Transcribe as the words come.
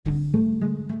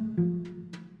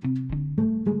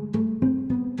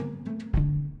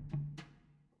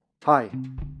Hi,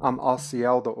 I'm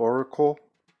Asiel the Oracle,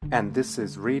 and this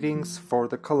is Readings for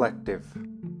the Collective.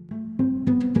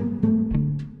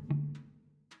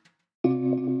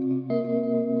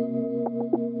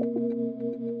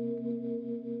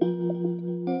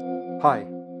 Hi,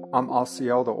 I'm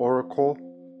Asiel the Oracle,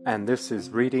 and this is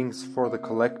Readings for the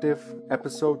Collective,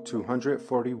 episode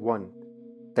 241.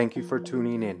 Thank you for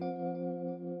tuning in.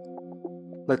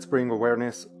 Let's bring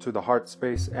awareness to the heart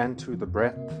space and to the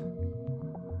breath.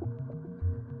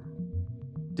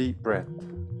 Deep breath.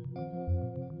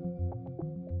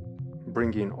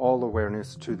 Bringing all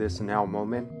awareness to this now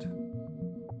moment.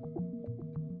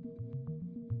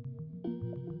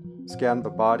 Scan the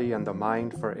body and the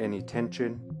mind for any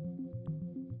tension.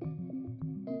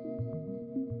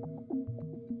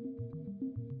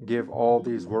 Give all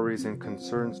these worries and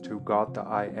concerns to God the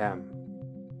I Am.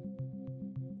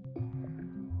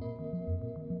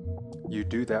 You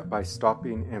do that by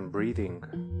stopping and breathing.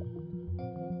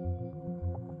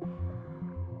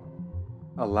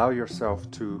 Allow yourself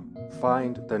to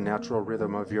find the natural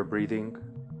rhythm of your breathing.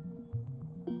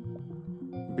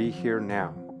 Be here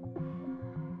now.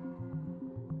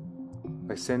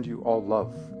 I send you all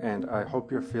love, and I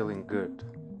hope you're feeling good,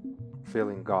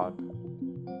 feeling God.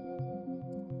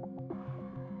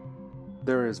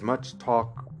 There is much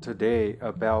talk today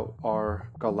about our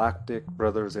galactic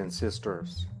brothers and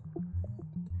sisters.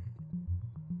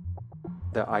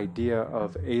 The idea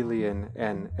of alien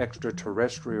and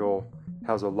extraterrestrial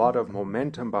has a lot of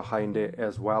momentum behind it,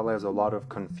 as well as a lot of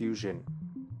confusion.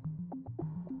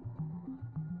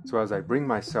 So as I bring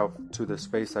myself to the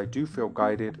space, I do feel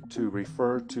guided to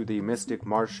refer to the Mystic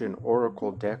Martian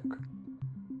Oracle deck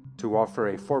to offer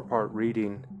a 4-part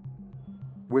reading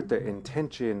with the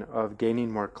intention of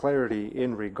gaining more clarity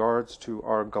in regards to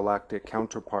our galactic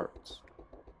counterparts.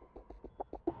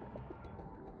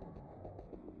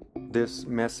 This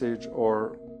message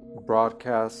or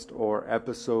broadcast or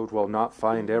episode will not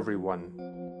find everyone.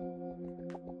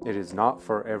 It is not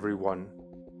for everyone,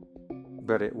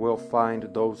 but it will find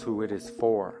those who it is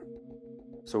for.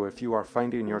 So if you are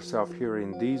finding yourself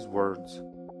hearing these words,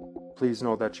 please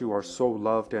know that you are so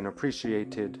loved and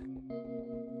appreciated.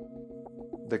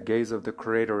 The gaze of the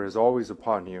Creator is always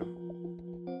upon you.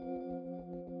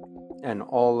 And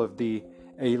all of the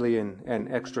alien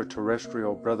and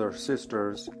extraterrestrial brothers,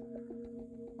 sisters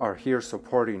are here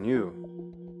supporting you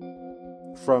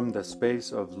from the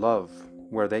space of love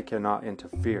where they cannot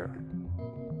interfere.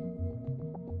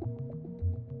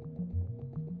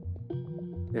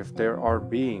 If there are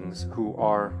beings who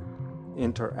are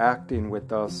interacting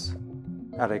with us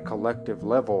at a collective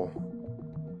level,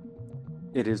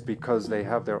 it is because they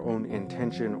have their own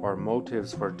intention or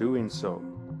motives for doing so.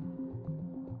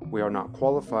 We are not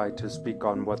qualified to speak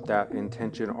on what that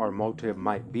intention or motive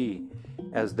might be,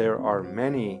 as there are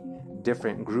many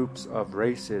different groups of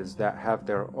races that have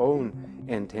their own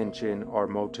intention or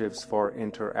motives for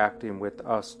interacting with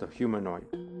us, the humanoid.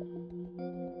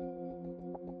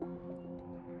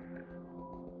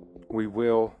 We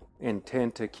will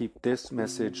intend to keep this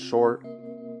message short,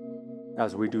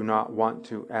 as we do not want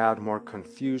to add more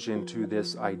confusion to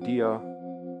this idea,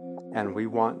 and we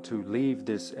want to leave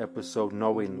this episode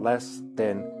knowing less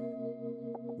than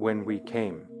when we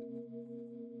came.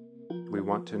 We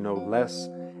want to know less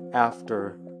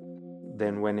after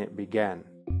than when it began.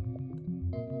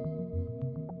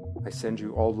 I send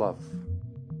you all love.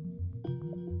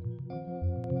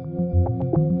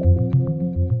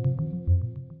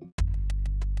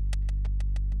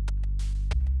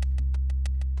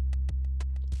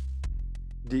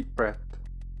 Deep breath.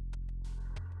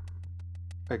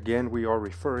 Again, we are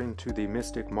referring to the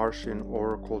Mystic Martian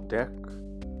Oracle deck.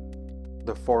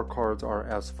 The 4 cards are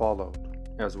as followed,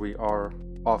 as we are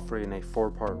offering a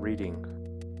 4-part reading.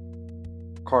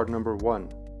 Card number 1,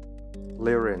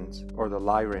 Lyrans or the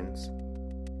Lyrans.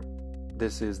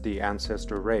 This is the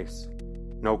ancestor race.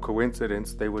 No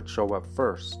coincidence they would show up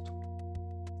first.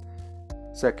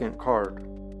 Second card,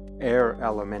 Air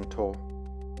Elemental,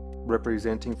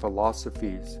 representing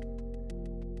philosophies,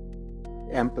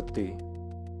 empathy,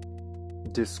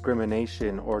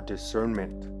 discrimination or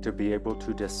discernment to be able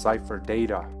to decipher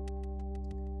data.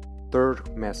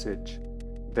 Third message,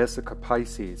 Vesica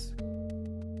Pisces.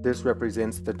 This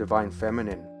represents the divine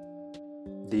feminine,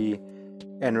 the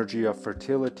energy of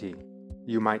fertility,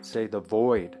 you might say the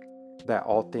void that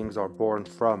all things are born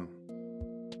from.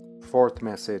 Fourth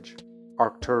message,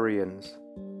 Arcturians,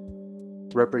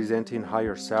 representing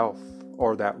higher self,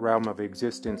 or that realm of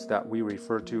existence that we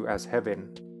refer to as heaven.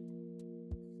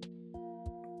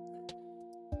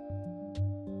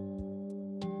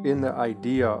 In the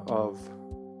idea of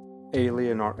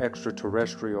alien or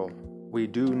extraterrestrial, we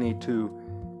do need to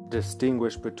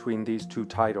distinguish between these two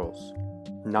titles,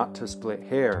 not to split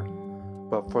hair,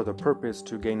 but for the purpose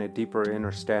to gain a deeper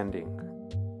understanding.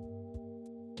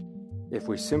 If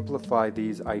we simplify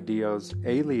these ideas,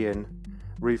 alien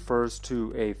refers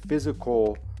to a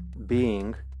physical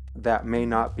being that may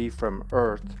not be from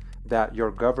Earth, that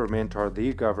your government or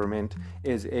the government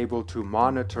is able to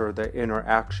monitor the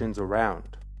interactions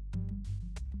around.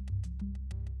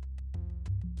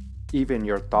 Even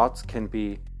your thoughts can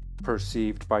be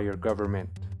perceived by your government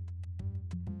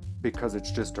because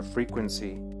it's just a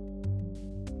frequency.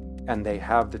 And they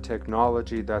have the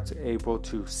technology that's able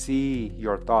to see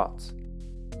your thoughts.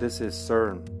 This is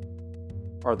CERN,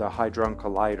 or the Hadron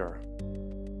Collider.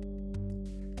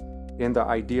 In the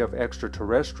idea of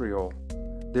extraterrestrial,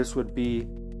 this would be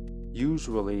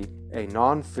usually a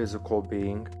non-physical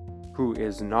being who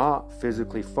is not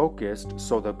physically focused,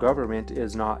 so the government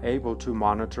is not able to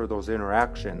monitor those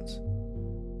interactions.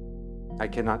 I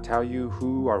cannot tell you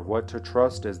who or what to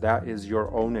trust, as that is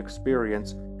your own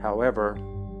experience. However,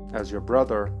 as your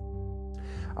brother,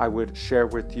 I would share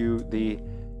with you the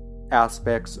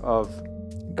aspects of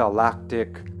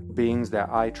galactic beings that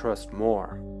I trust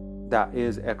more. That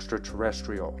is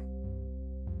extraterrestrial.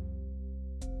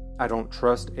 I don't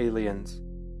trust aliens.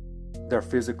 They're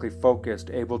physically focused,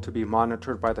 able to be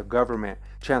monitored by the government.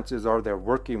 Chances are they're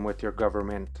working with your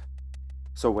government.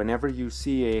 So whenever you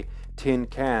see a tin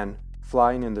can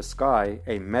flying in the sky,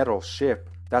 a metal ship,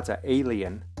 that's an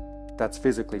alien that's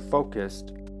physically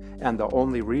focused. And the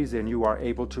only reason you are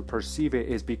able to perceive it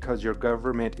is because your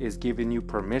government is giving you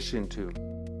permission to,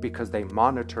 because they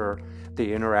monitor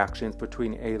the interactions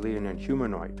between alien and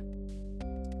humanoid.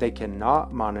 They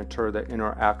cannot monitor the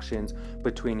interactions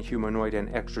between humanoid and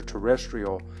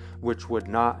extraterrestrial, which would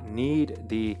not need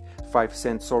the 5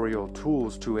 sensorial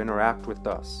tools to interact with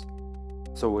us.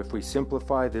 So if we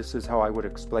simplify, this is how I would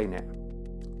explain it.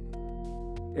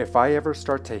 If I ever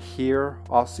start to hear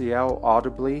Asiel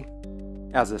audibly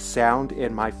as a sound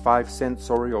in my 5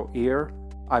 sensorial ear,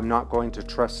 I'm not going to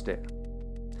trust it.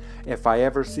 If I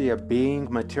ever see a being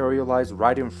materialize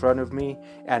right in front of me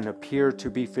and appear to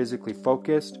be physically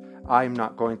focused, I'm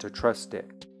not going to trust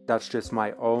it. That's just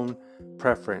my own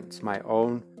preference, my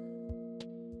own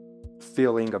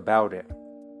feeling about it.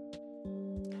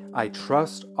 I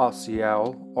trust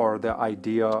Asiel, or the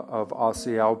idea of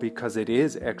Asiel, because it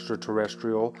is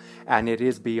extraterrestrial and it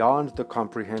is beyond the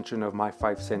comprehension of my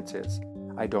 5 senses.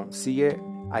 I don't see it,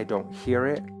 I don't hear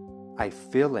it, I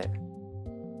feel it.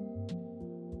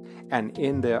 And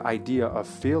in the idea of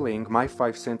feeling, my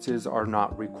 5 senses are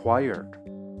not required.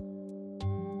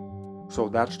 So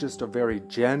that's just a very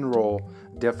general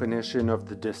definition of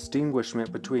the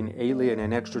distinguishment between alien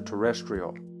and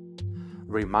extraterrestrial,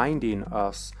 reminding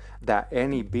us that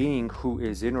any being who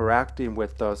is interacting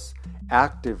with us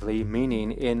actively,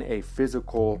 meaning in a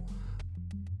physical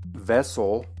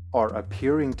vessel or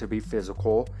appearing to be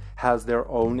physical, has their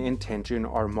own intention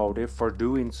or motive for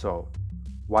doing so.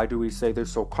 Why do we say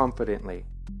this so confidently?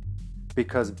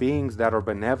 Because beings that are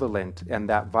benevolent and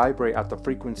that vibrate at the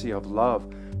frequency of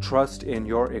love trust in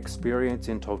your experience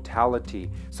in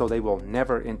totality, so they will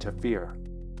never interfere.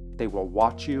 They will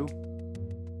watch you,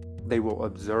 they will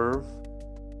observe,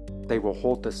 they will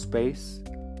hold the space,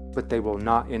 but they will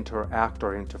not interact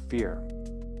or interfere.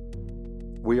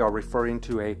 We are referring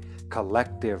to a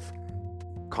collective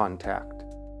contact.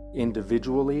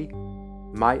 Individually,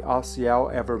 might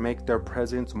Asiel ever make their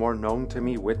presence more known to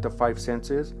me with the 5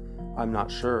 senses? I'm not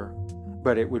sure,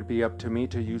 but it would be up to me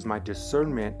to use my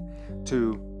discernment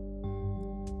to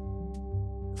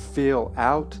feel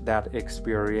out that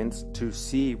experience to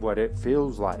see what it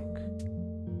feels like.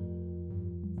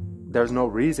 There's no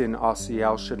reason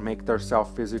Asiel should make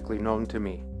themselves physically known to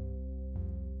me.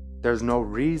 There's no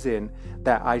reason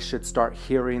that I should start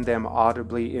hearing them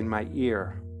audibly in my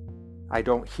ear. I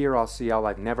don't hear Asiel,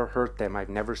 I've never heard them, I've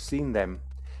never seen them.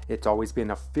 It's always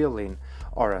been a feeling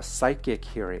or a psychic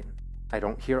hearing. I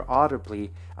don't hear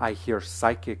audibly, I hear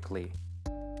psychically.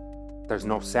 There's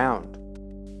no sound.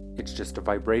 It's just a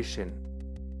vibration.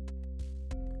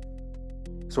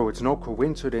 So it's no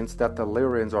coincidence that the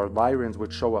Lyrans or Lyrans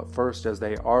would show up first, as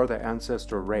they are the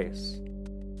ancestor race.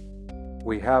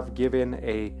 We have given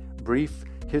a brief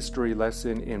history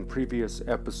lesson in previous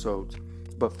episodes,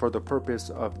 but for the purpose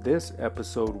of this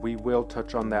episode, we will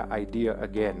touch on that idea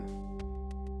again.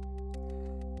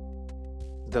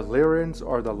 The Lyrans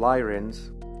or the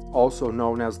Lyrans, also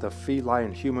known as the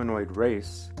feline humanoid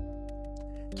race,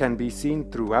 can be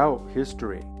seen throughout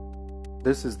history.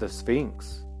 This is the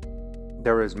Sphinx.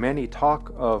 There is many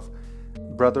talk of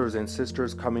brothers and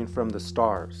sisters coming from the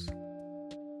stars.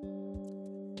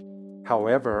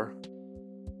 However,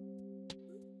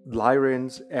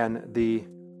 Lyrans and the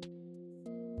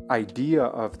idea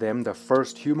of them, the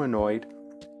first humanoid,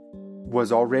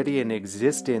 was already in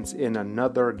existence in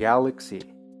another galaxy.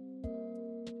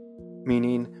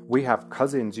 Meaning, we have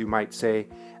cousins, you might say,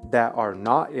 that are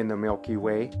not in the Milky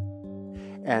Way.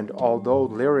 And although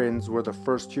Lyrans were the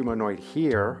first humanoid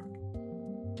here,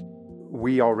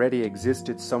 we already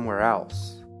existed somewhere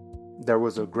else. There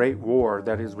was a great war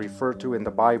that is referred to in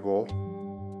the Bible.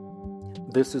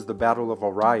 This is the Battle of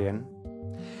Orion.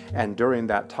 And during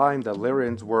that time, the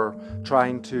Lyrans were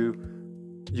trying to,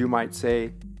 you might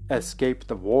say, escape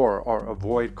the war or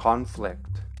avoid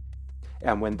conflict.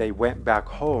 And when they went back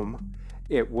home,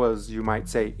 it was, you might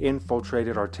say,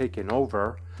 infiltrated or taken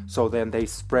over. So then they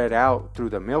spread out through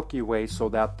the Milky Way so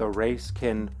that the race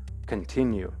can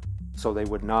continue, so they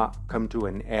would not come to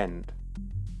an end.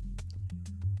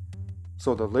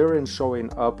 So the Lyrans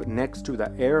showing up next to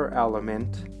the air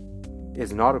element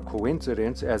is not a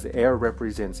coincidence, as air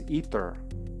represents ether.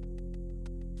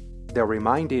 They're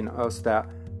reminding us that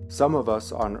some of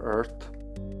us on Earth,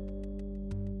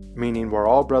 meaning we're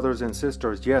all brothers and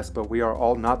sisters, yes, but we are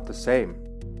all not the same.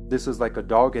 This is like a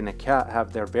dog and a cat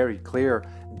have their very clear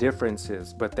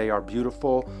differences, but they are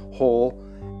beautiful, whole,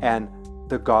 and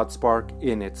the God spark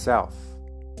in itself.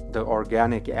 The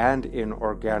organic and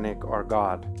inorganic are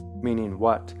God. Meaning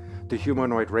what? The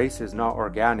humanoid race is not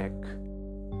organic.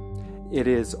 It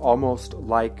is almost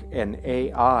like an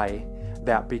AI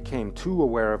that became too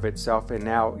aware of itself and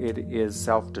now it is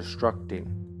self-destructing.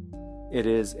 It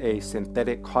is a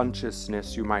synthetic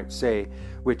consciousness, you might say,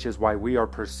 which is why we are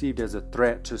perceived as a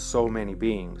threat to so many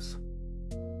beings.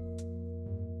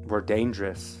 We're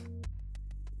dangerous.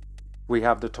 We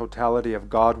have the totality of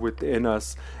God within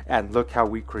us, and look how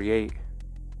we create.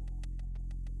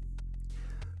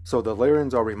 So the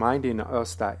Lyrans are reminding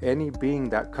us that any being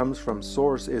that comes from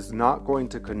Source is not going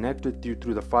to connect with you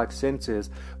through the five senses,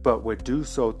 but would do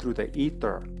so through the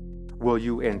ether. Will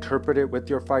you interpret it with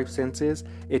your five senses?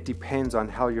 It depends on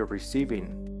how you're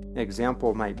receiving.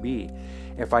 Example might be,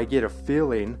 if I get a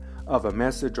feeling of a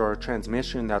message or a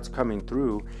transmission that's coming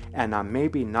through, and I'm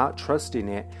maybe not trusting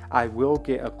it, I will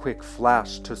get a quick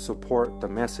flash to support the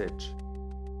message.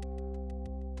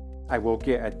 I will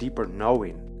get a deeper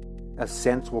knowing. A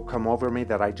sense will come over me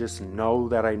that I just know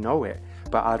that I know it,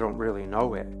 but I don't really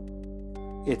know it.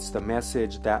 It's the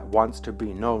message that wants to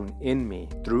be known in me,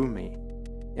 through me,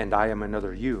 and I am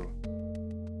another you.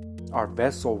 Our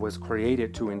vessel was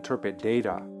created to interpret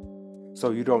data,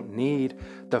 so you don't need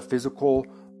the physical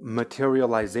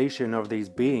materialization of these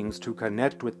beings to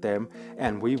connect with them,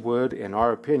 and we would, in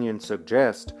our opinion,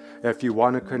 suggest if you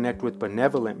want to connect with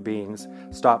benevolent beings,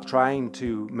 stop trying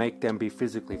to make them be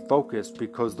physically focused,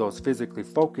 because those physically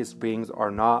focused beings are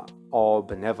not all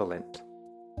benevolent.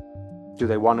 Do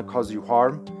they want to cause you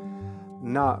harm?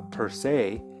 Not per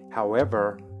se.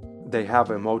 However, they have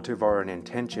a motive or an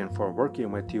intention for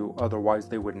working with you, otherwise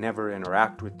they would never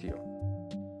interact with you.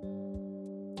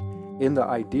 In the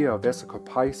idea of Vesica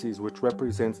Pisces, which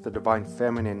represents the divine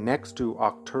feminine next to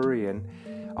Arcturian,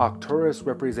 Arcturus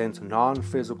represents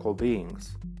non-physical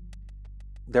beings.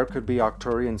 There could be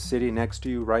Arcturians sitting next to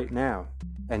you right now,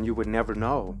 and you would never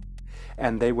know.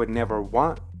 And they would never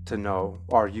want to know,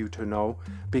 or you to know,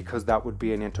 because that would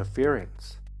be an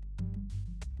interference.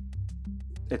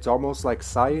 It's almost like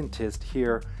scientists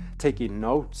here taking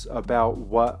notes about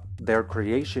what their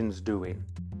creation's doing.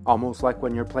 Almost like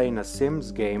when you're playing a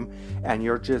Sims game and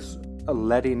you're just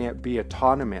letting it be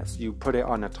autonomous. You put it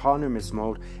on autonomous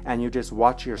mode and you just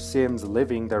watch your Sims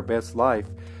living their best life.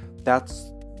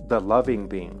 That's the loving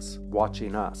beings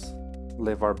watching us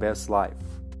live our best life.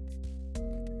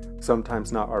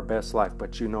 Sometimes not our best life,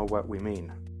 but you know what we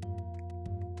mean.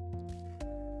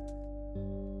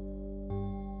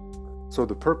 So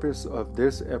the purpose of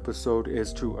this episode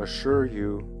is to assure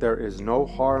you there is no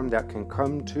harm that can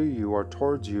come to you or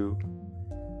towards you,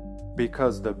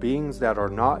 because the beings that are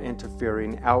not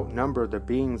interfering outnumber the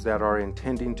beings that are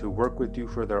intending to work with you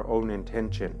for their own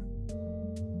intention.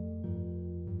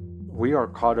 We are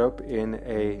caught up in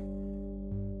a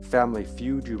family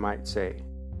feud, you might say.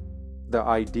 The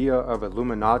idea of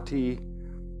Illuminati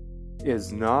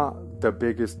is not the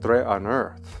biggest threat on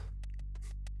earth.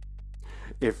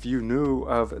 If you knew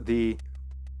of the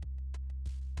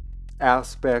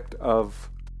aspect of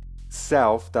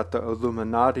self that the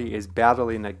Illuminati is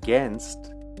battling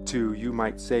against to, you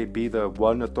might say, be the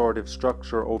one authoritative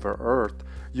structure over Earth,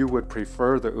 you would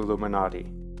prefer the Illuminati.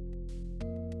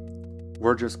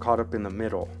 We're just caught up in the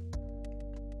middle.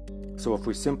 So if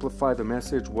we simplify the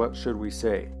message, what should we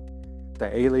say?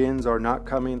 The aliens are not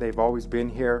coming, they've always been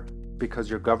here,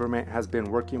 because your government has been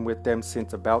working with them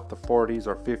since about the 40s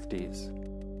or 50s.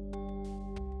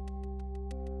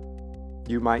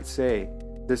 You might say,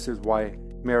 this is why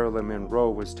Marilyn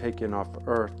Monroe was taken off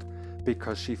Earth,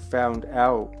 because she found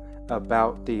out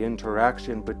about the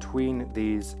interaction between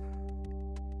these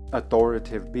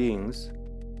authoritative beings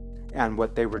and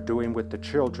what they were doing with the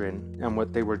children and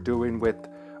what they were doing with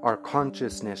our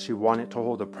consciousness. She wanted to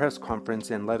hold a press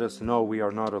conference and let us know we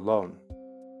are not alone.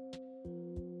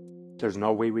 There's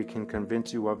no way we can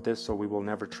convince you of this, so we will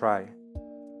never try.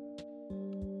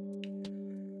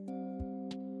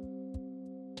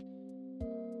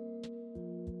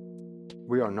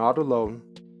 We are not alone.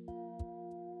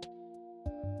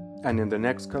 And in the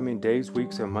next coming days,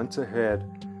 weeks, and months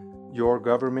ahead, your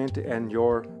government and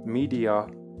your media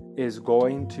is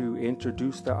going to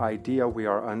introduce the idea we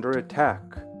are under attack.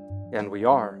 And we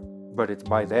are, but it's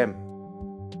by them.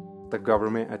 The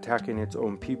government attacking its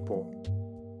own people.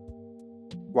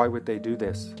 Why would they do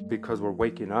this? Because we're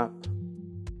waking up.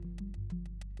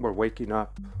 We're waking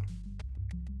up.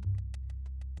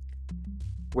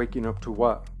 Waking up to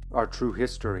what? Our true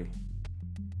history.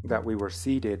 That we were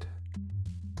seeded.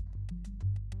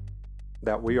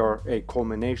 That we are a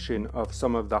culmination of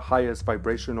some of the highest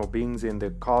vibrational beings in the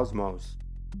cosmos.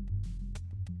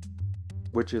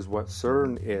 Which is what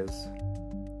CERN is.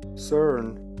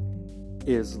 CERN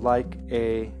is like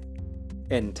a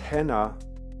antenna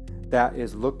that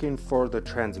is looking for the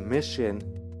transmission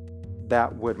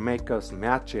that would make us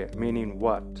match it. Meaning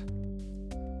what?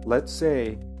 Let's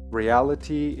say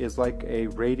reality is like a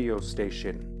radio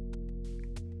station.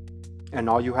 And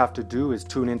all you have to do is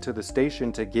tune into the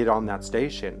station to get on that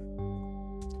station.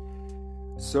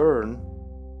 CERN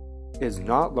is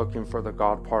not looking for the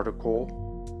God particle,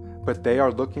 but they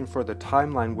are looking for the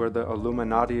timeline where the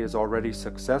Illuminati is already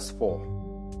successful.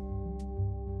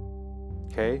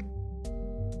 Okay?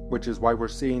 Which is why we're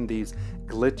seeing these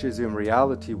glitches in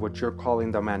reality, what you're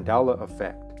calling the Mandela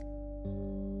effect.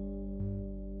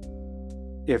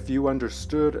 If you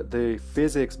understood the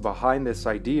physics behind this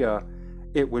idea,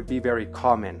 it would be very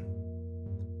common.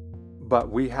 But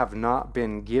we have not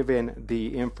been given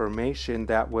the information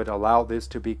that would allow this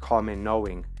to be common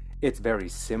knowing. It's very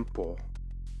simple.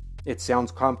 It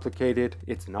sounds complicated.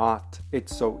 It's not.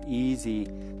 It's so easy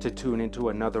to tune into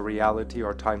another reality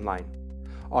or timeline.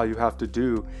 All you have to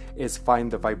do is find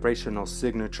the vibrational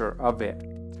signature of it.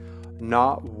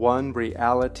 Not one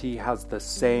reality has the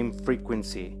same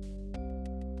frequency.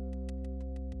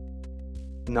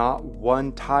 Not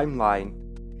one timeline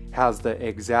has the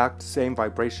exact same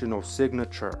vibrational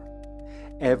signature.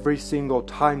 Every single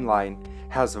timeline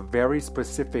has a very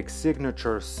specific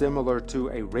signature similar to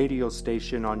a radio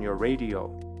station on your radio.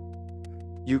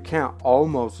 You can't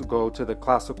almost go to the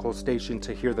classical station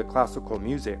to hear the classical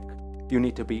music. You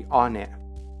need to be on it.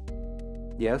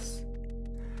 Yes?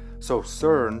 So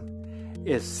CERN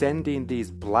is sending these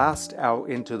blasts out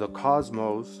into the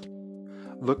cosmos,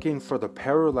 looking for the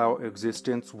parallel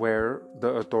existence where the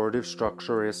authoritative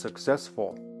structure is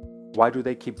successful. Why do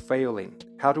they keep failing?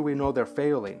 How do we know they're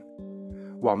failing?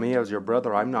 Well, me as your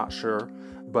brother, I'm not sure,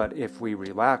 but if we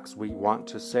relax, we want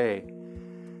to say,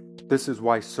 this is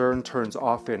why CERN turns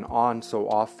off and on so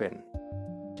often.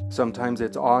 Sometimes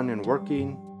it's on and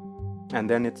working, and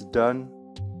then it's done,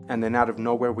 and then out of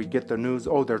nowhere we get the news,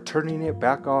 oh, they're turning it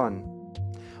back on.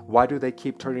 Why do they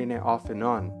keep turning it off and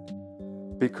on?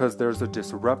 Because there's a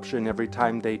disruption every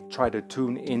time they try to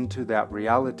tune into that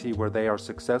reality where they are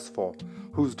successful.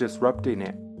 Who's disrupting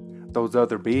it? Those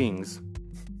other beings.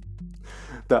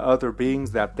 The other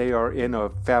beings that they are in a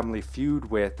family feud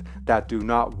with that do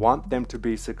not want them to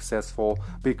be successful,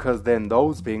 because then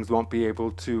those beings won't be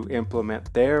able to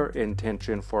implement their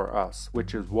intention for us,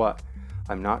 which is what?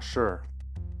 I'm not sure.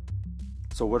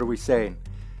 So what are we saying?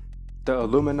 The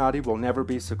Illuminati will never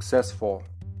be successful.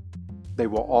 They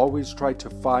will always try to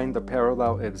find the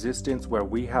parallel existence where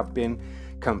we have been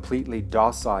completely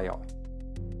docile,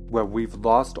 where we've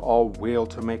lost all will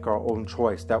to make our own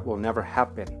choice. That will never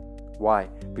happen. Why?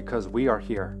 Because we are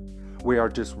here. We are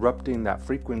disrupting that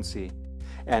frequency.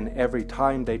 And every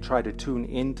time they try to tune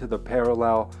into the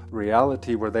parallel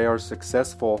reality where they are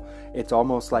successful, it's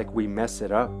almost like we mess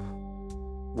it up.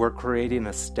 We're creating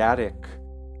a static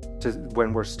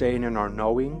when we're staying in our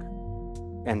knowing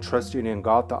and trusting in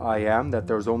God, the I Am, that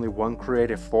there's only one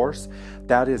creative force.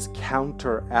 That is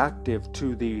counteractive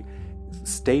to the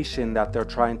station that they're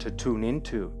trying to tune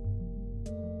into.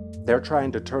 They're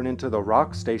trying to turn into the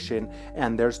rock station,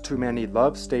 and there's too many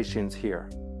love stations here.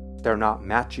 They're not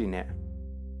matching it.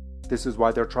 This is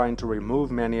why they're trying to remove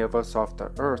many of us off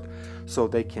the earth, so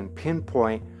they can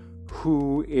pinpoint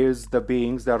who is the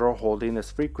beings that are holding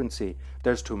this frequency.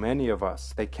 There's too many of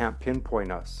us. They can't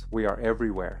pinpoint us. We are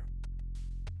everywhere.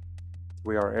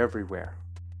 We are everywhere.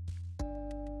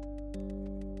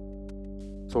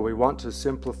 So we want to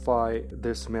simplify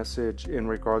this message in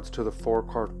regards to the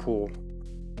 4-card pool.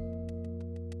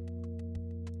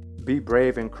 Be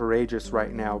brave and courageous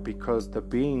right now, because the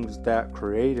beings that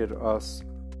created us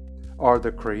are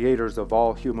the creators of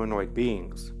all humanoid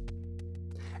beings.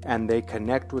 And they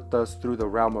connect with us through the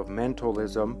realm of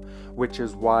mentalism, which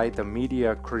is why the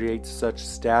media creates such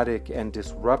static and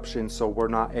disruption, so we're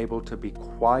not able to be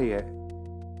quiet,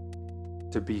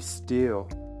 to be still,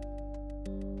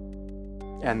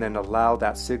 and then allow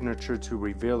that signature to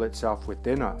reveal itself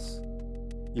within us.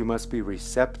 You must be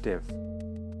receptive.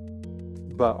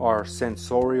 But our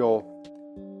sensorial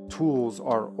tools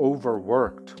are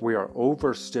overworked. We are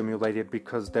overstimulated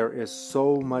because there is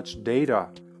so much data.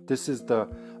 This is the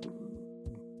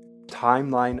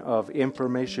timeline of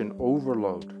information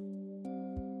overload,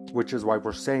 which is why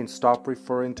we're saying stop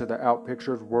referring to the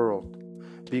outpictured world.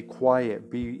 Be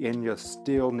quiet, be in your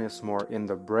stillness more, in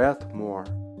the breath more,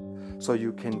 so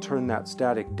you can turn that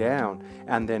static down,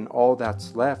 and then all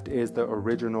that's left is the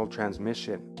original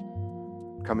transmission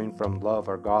coming from love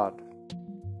or God.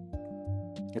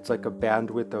 It's like a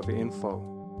bandwidth of info.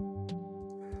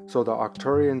 So the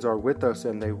Arcturians are with us,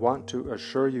 and they want to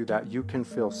assure you that you can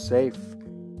feel safe.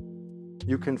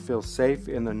 You can feel safe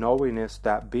in the knowingness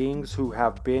that beings who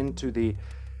have been to the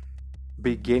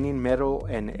beginning, middle,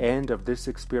 and end of this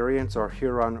experience are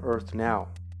here on Earth now,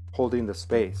 holding the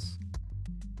space.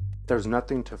 There's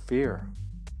nothing to fear.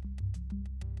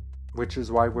 Which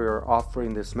is why we're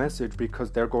offering this message,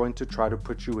 because they're going to try to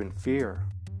put you in fear.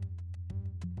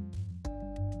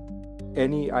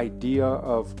 Any idea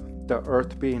of the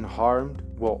Earth being harmed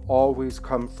will always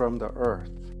come from the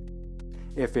Earth.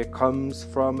 If it comes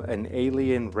from an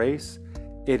alien race,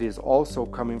 it is also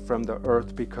coming from the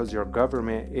Earth, because your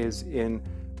government is in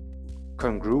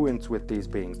congruence with these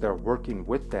beings. They're working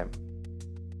with them.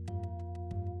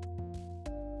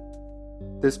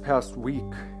 This past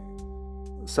week,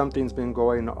 something's been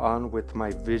going on with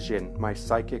my vision, my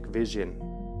psychic vision.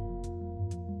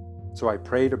 So I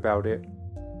prayed about it,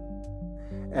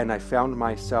 and I found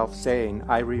myself saying,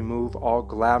 I remove all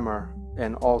glamour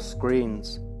and all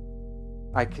screens.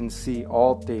 I can see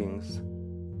all things.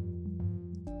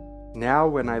 Now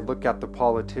when I look at the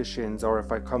politicians, or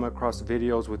if I come across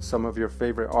videos with some of your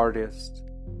favorite artists,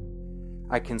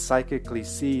 I can psychically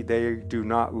see they do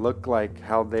not look like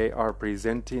how they are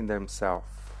presenting themselves.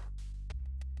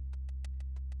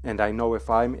 And I know if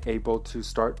I'm able to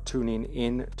start tuning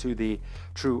in to the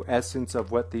true essence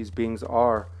of what these beings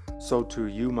are, so too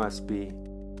you must be.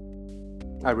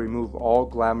 I remove all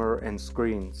glamour and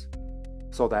screens,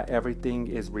 so that everything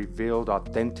is revealed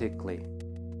authentically.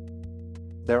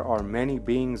 There are many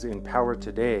beings in power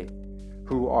today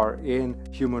who are in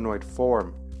humanoid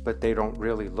form, but they don't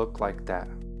really look like that.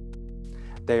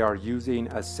 They are using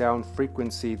a sound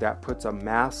frequency that puts a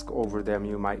mask over them,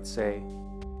 you might say.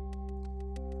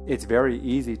 It's very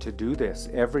easy to do this.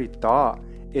 Every thought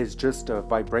is just a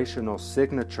vibrational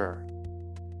signature.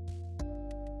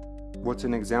 What's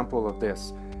an example of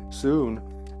this? Soon,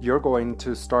 you're going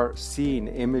to start seeing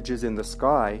images in the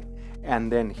sky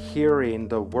and then hearing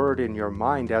the word in your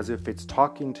mind as if it's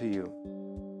talking to you.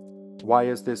 Why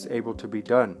is this able to be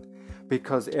done?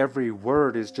 Because every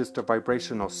word is just a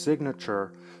vibrational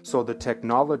signature, so the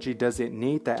technology doesn't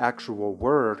need the actual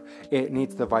word, it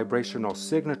needs the vibrational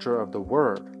signature of the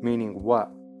word. Meaning what?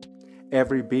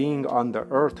 Every being on the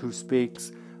earth who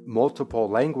speaks multiple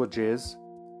languages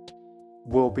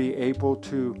will be able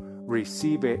to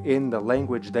receive it in the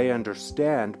language they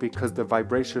understand, because the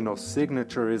vibrational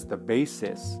signature is the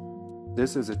basis.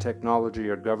 This is a technology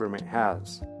your government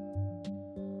has.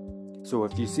 So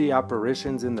if you see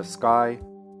apparitions in the sky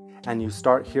and you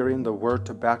start hearing the word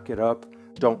to back it up,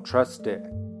 don't trust it.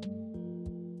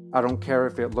 I don't care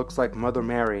if it looks like Mother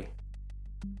Mary.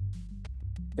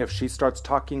 If she starts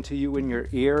talking to you in your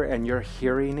ear and you're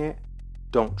hearing it,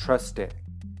 don't trust it.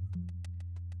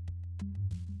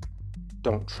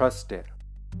 Don't trust it.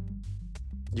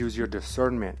 Use your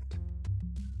discernment.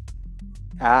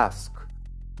 Ask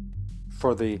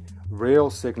for the real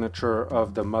signature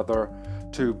of the mother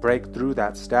to break through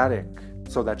that static,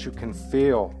 so that you can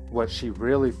feel what she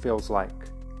really feels like.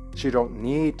 She don't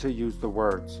need to use the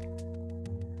words.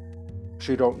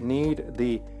 She don't need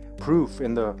the proof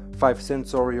in the 5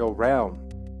 sensorial realm.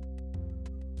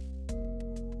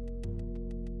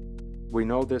 We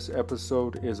know this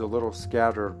episode is a little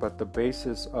scattered, but the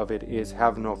basis of it is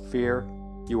have no fear.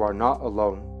 You are not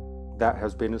alone. That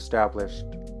has been established.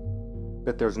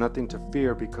 But there's nothing to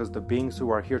fear, because the beings who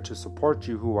are here to support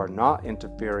you, who are not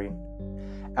interfering,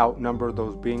 outnumber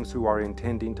those beings who are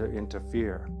intending to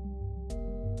interfere.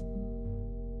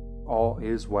 All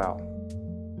is well.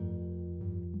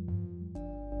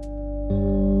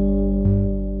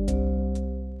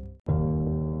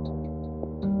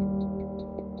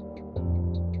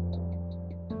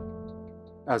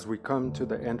 As we come to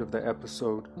the end of the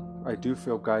episode, I do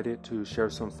feel guided to share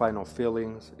some final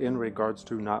feelings in regards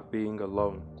to not being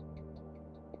alone.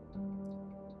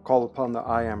 Call upon the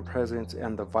I Am Presence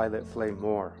and the Violet Flame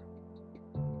more.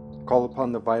 Call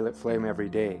upon the Violet Flame every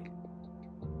day.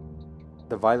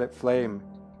 The Violet Flame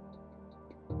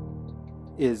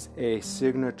is a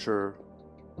signature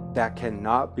that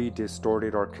cannot be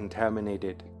distorted or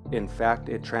contaminated. In fact,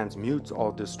 it transmutes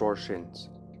all distortions.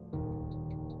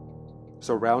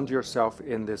 Surround yourself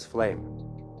in this flame.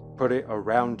 Put it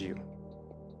around you.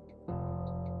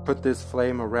 Put this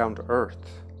flame around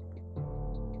Earth.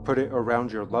 Put it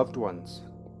around your loved ones.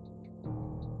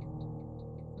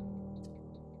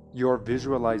 Your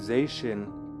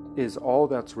visualization is all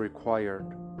that's required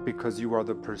because you are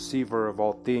the perceiver of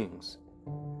all things.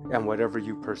 And whatever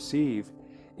you perceive,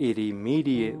 it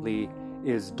immediately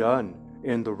is done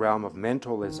in the realm of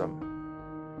mentalism.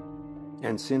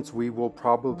 And since we will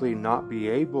probably not be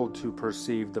able to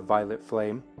perceive the violet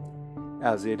flame,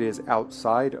 as it is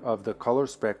outside of the color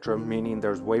spectrum, meaning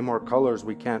there's way more colors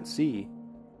we can't see,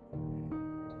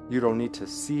 you don't need to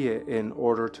see it in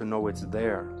order to know it's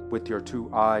there, with your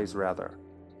two eyes rather.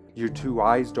 Your two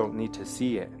eyes don't need to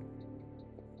see it.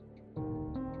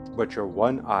 But your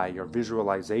one eye, your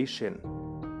visualization,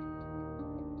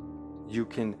 you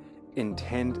can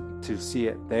intend to see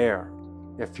it there.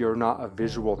 If you're not a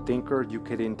visual thinker, you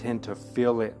could intend to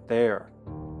feel it there.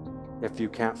 If you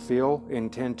can't feel,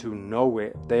 intend to know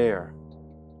it there.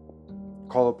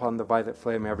 Call upon the violet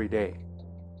flame every day.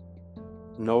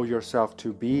 Know yourself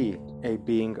to be a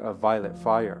being of violet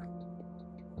fire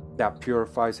that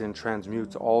purifies and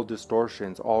transmutes all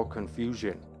distortions, all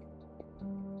confusion.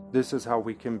 This is how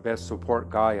we can best support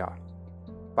Gaia,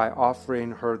 by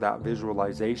offering her that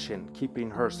visualization,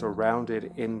 keeping her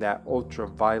surrounded in that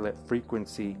ultraviolet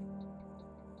frequency,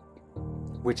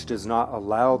 which does not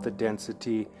allow the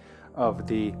density of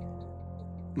the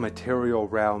material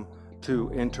realm to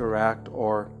interact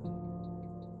or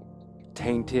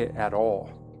taint it at all.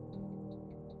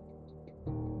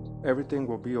 Everything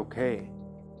will be okay.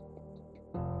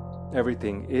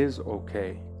 Everything is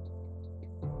okay.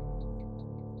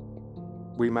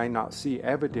 We might not see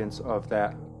evidence of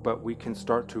that, but we can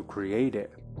start to create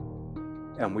it.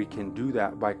 And we can do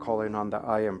that by calling on the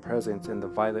I Am Presence and the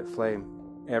violet flame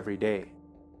every day.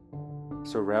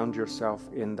 Surround yourself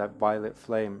in that violet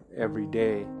flame every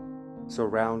day.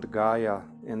 Surround Gaia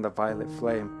in the violet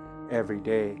flame every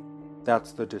day.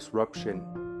 That's the disruption.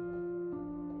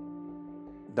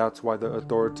 That's why the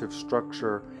authoritative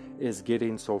structure is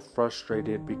getting so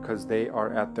frustrated, because they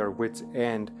are at their wits'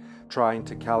 end trying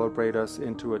to calibrate us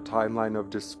into a timeline of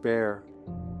despair,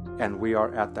 and we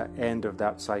are at the end of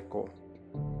that cycle.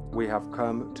 We have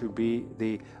come to be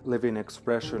the living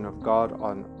expression of God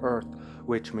on earth,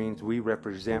 which means we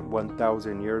represent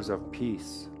 1,000 years of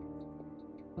peace.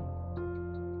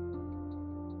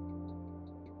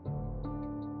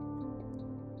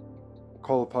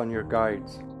 Call upon your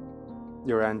guides,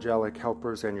 your angelic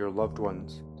helpers, and your loved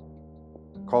ones.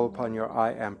 Call upon your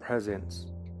I Am Presence.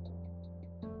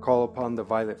 Call upon the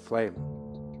violet flame.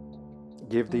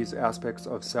 Give these aspects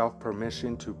of self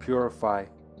permission to purify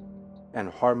and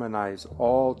harmonize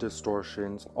all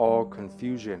distortions, all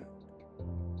confusion,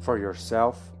 for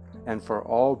yourself and for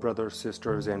all brothers,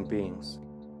 sisters, and beings,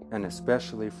 and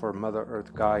especially for Mother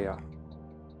Earth Gaia.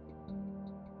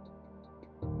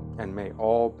 And may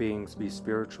all beings be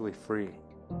spiritually free.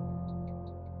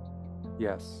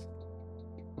 Yes.